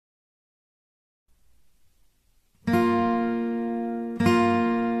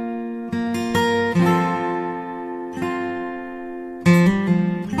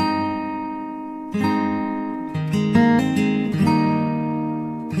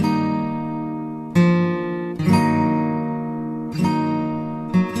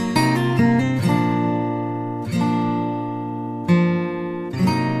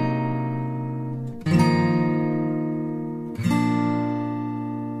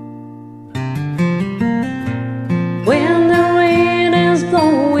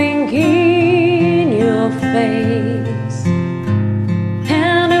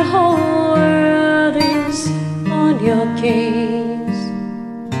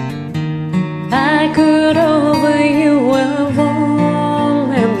I could offer you a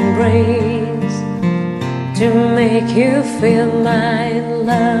warm embrace to make you feel my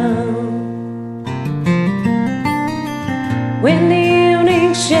love. When the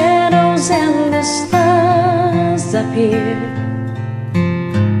evening shadows and the stars appear,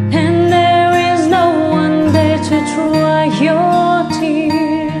 and there is no one there to dry your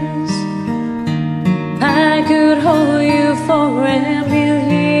tears, I could hold you for a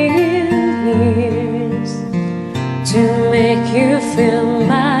million years to make you feel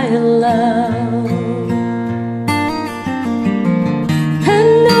my love. I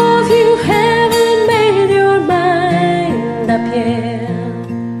know if you haven't made your mind up yet,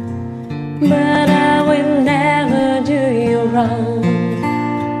 but I will never do you wrong.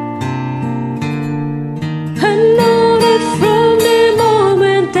 I know that from the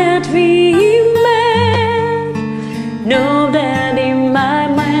moment that we met, know that in my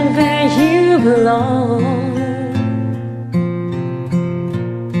mind where you belong.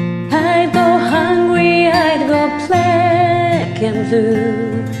 I'd go hungry, I'd go black and blue,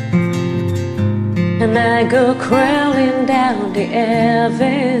 and I go crawling down the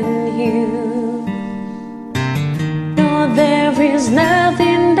avenue. No, there is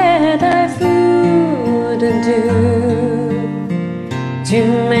nothing that I wouldn't do to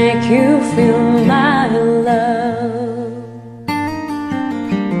make you feel my love.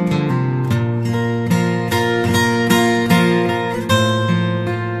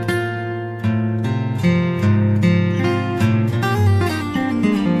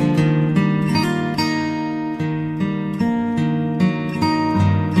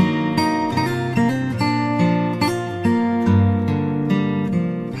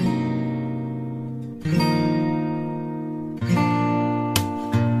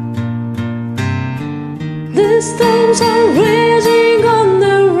 The storms are raging on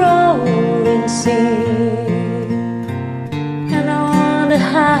the rolling sea, and on the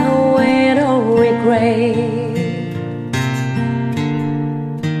highway of regret,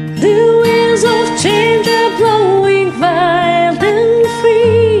 the winds of change are blowing wild and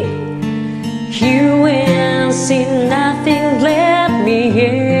free. You will see nothing, let me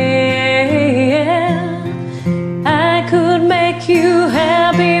in. I could make you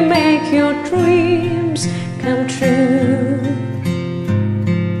happy, make your dreams come true.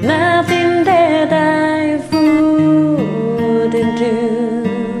 Nothing that I wouldn't do.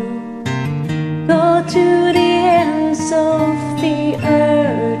 Go to the ends of the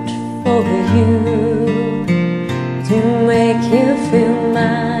earth for you, to make you feel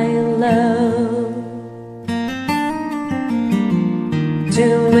my love, to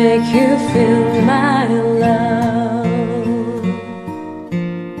make you feel my love,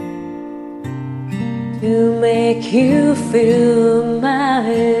 to make you feel